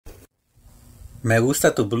Me gusta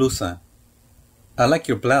tu blusa. I like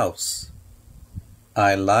your blouse.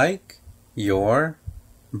 I like your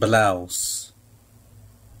blouse.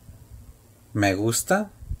 Me gusta.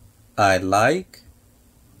 I like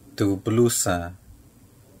tu blusa.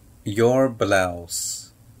 Your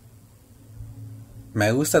blouse.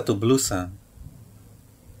 Me gusta tu blusa.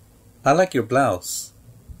 I like your blouse.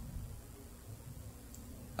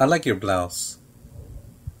 I like your blouse.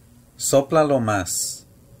 Sóplalo más.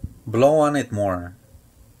 Blow on it more.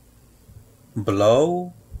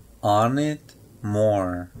 Blow on it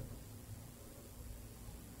more.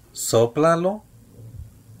 Sóplalo.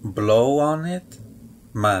 Blow on it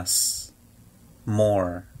más.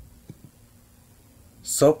 More.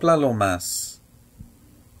 Sóplalo más.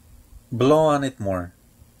 Blow on it more.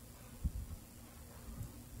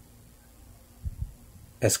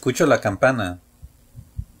 Escucho la campana.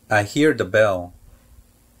 I hear the bell.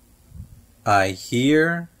 I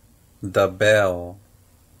hear the bell.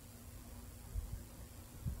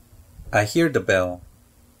 I hear the bell.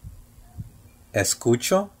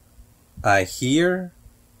 Escucho. I hear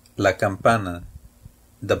la campana.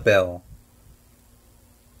 The bell.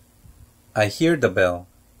 I hear the bell.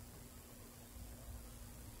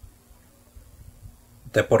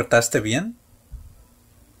 ¿Te portaste bien?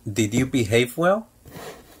 Did you behave well?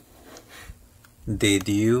 Did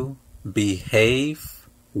you behave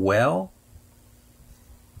well?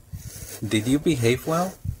 Did you behave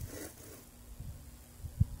well?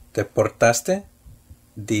 ¿Te portaste?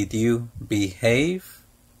 Did you behave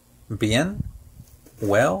bien?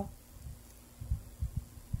 Well?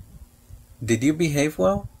 Did you behave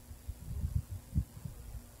well?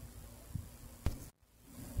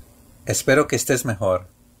 Espero que estés mejor.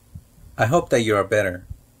 I hope that you are better.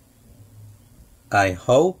 I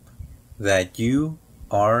hope that you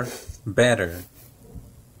are better.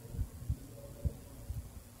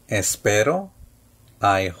 Espero.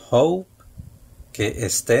 I hope que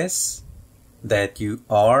estés. That you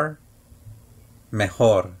are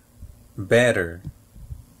mejor. Better.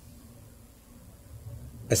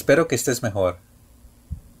 Espero que estés mejor.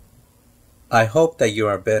 I hope that you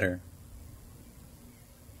are better.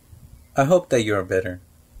 I hope that you are better.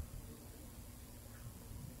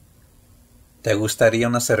 ¿Te gustaría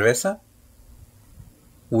una cerveza?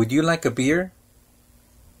 Would you like a beer?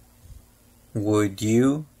 Would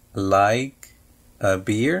you like a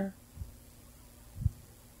beer?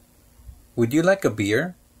 Would you like a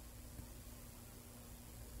beer?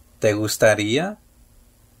 ¿Te gustaría?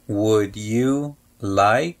 Would you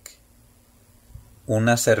like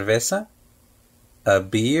una cerveza? A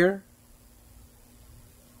beer?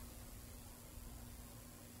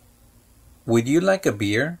 Would you like a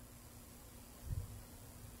beer?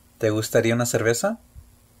 ¿Te gustaría una cerveza?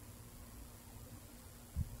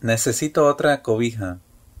 Necesito otra cobija.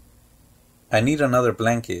 I need another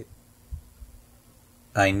blanket.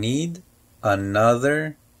 I need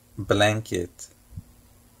another blanket.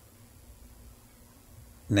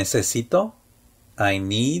 Necesito. I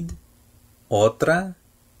need. Otra.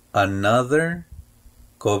 Another.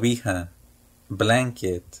 Cobija.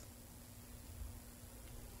 Blanket.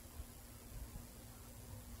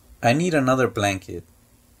 I need another blanket.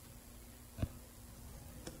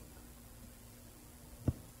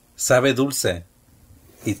 Sabe dulce.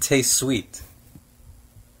 It tastes sweet.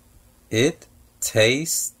 It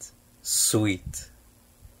tastes sweet.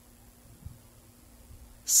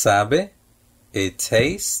 Sabe. It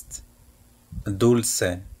tastes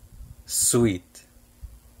dulce. Sweet.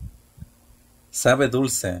 Sabe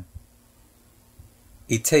dulce.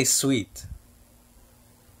 It tastes sweet.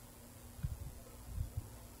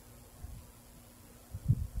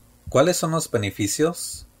 ¿Cuáles son los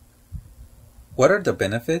beneficios? What are the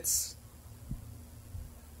benefits?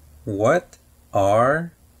 What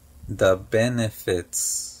are the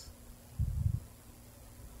benefits?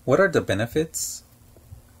 What are the benefits?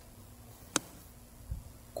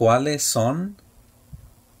 ¿Cuáles son?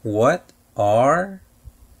 What are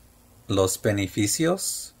los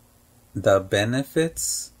beneficios? The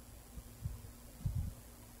benefits?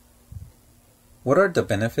 What are the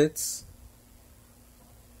benefits?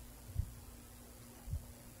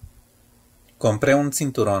 Compré un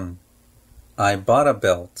cinturón. I bought a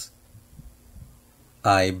belt.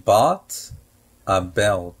 I bought a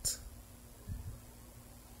belt.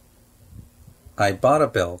 I bought a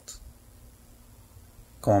belt.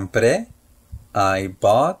 Compré. I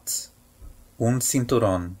bought un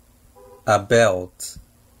cinturón. A belt.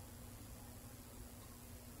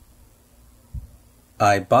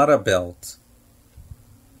 I bought a belt.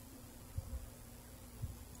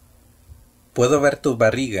 Puedo ver tu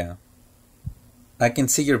barriga. I can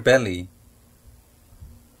see your belly.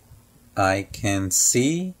 I can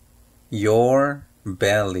see your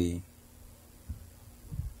belly.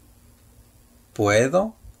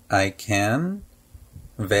 Puedo, I can,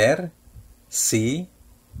 ver, sí,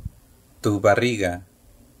 tu barriga.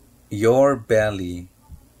 Your belly.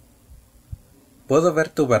 Puedo ver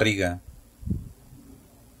tu barriga.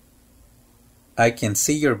 I can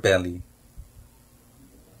see your belly.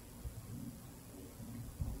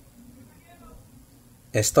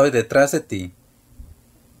 Estoy detrás de ti.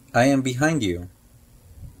 I am behind you.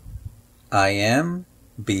 I am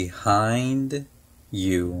behind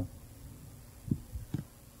you.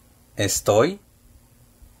 Estoy,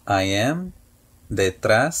 I am,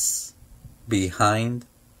 detrás, behind,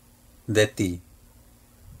 de ti.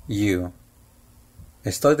 You.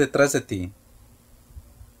 Estoy detrás de ti.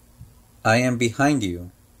 I am behind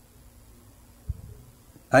you.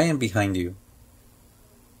 I am behind you.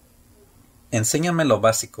 Enséñame lo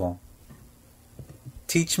básico.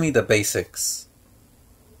 Teach me the basics.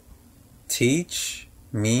 Teach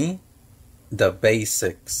me the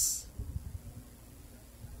basics.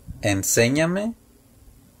 Enséñame.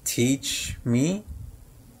 Teach me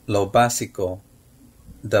lo básico.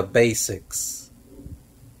 The basics.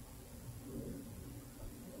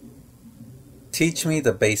 Teach me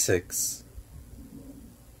the basics.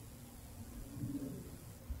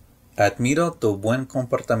 Admiro tu buen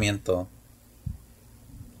comportamiento.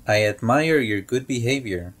 I admire your good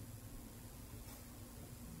behavior.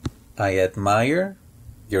 I admire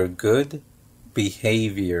your good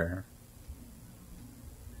behavior.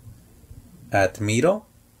 Admiro,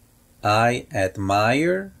 I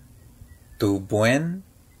admire tu buen,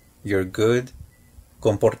 your good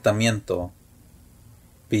comportamiento.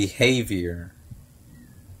 Behavior.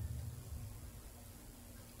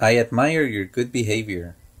 I admire your good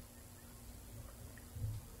behavior.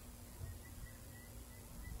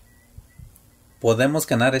 Podemos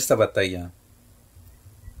ganar esta batalla.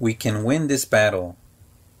 We can win this battle.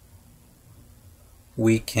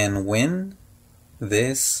 We can win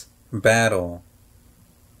this battle.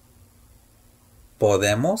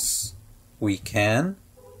 Podemos, we can,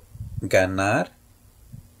 ganar,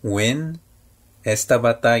 win, esta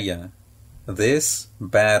batalla, this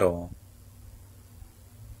battle.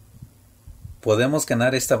 Podemos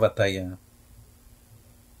ganar esta batalla.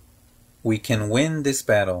 We can win this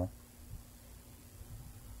battle.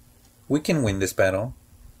 We can win this battle.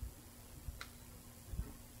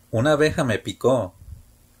 Una abeja me picó.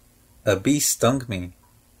 A bee stung me.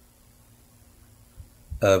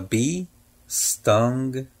 A bee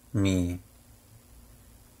stung me.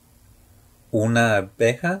 Una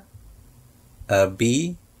abeja. A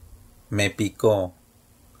bee me picó.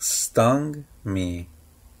 Stung me.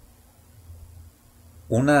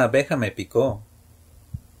 Una abeja me picó.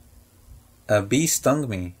 A bee stung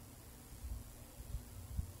me.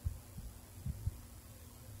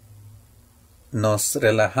 Nos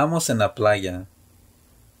relajamos en la playa.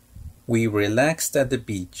 We relaxed at the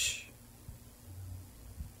beach.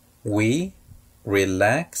 We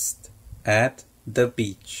relaxed at the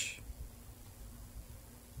beach.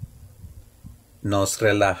 Nos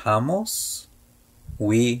relajamos.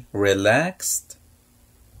 We relaxed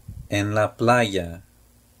en la playa.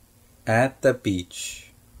 At the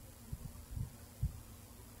beach.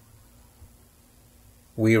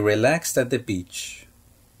 We relaxed at the beach.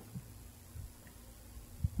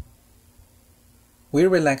 We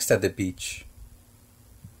relaxed at the beach.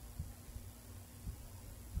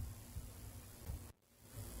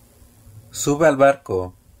 Sube al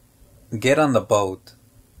barco. Get on the boat.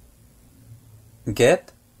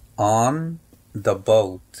 Get on the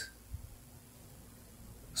boat.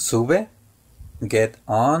 Sube. Get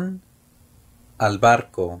on al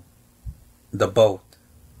barco. The boat.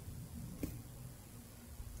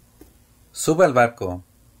 Sube al barco.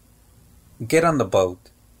 Get on the boat.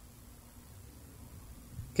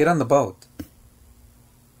 Get on the boat.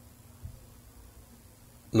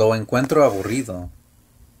 Lo encuentro aburrido.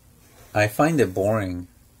 I find it boring.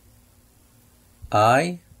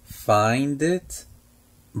 I find it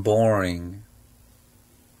boring.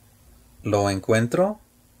 Lo encuentro.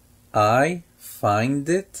 I find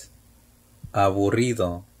it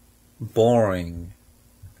aburrido. Boring.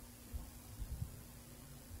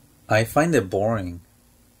 I find it boring.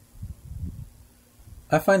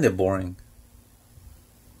 I find it boring.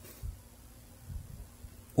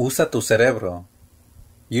 Usa tu cerebro.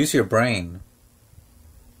 Use your brain.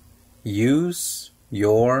 Use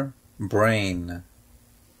your brain.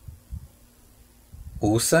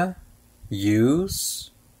 Usa, use,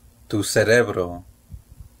 tu cerebro.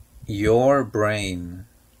 Your brain.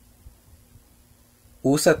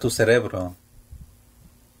 Usa tu cerebro.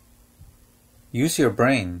 Use your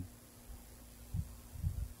brain.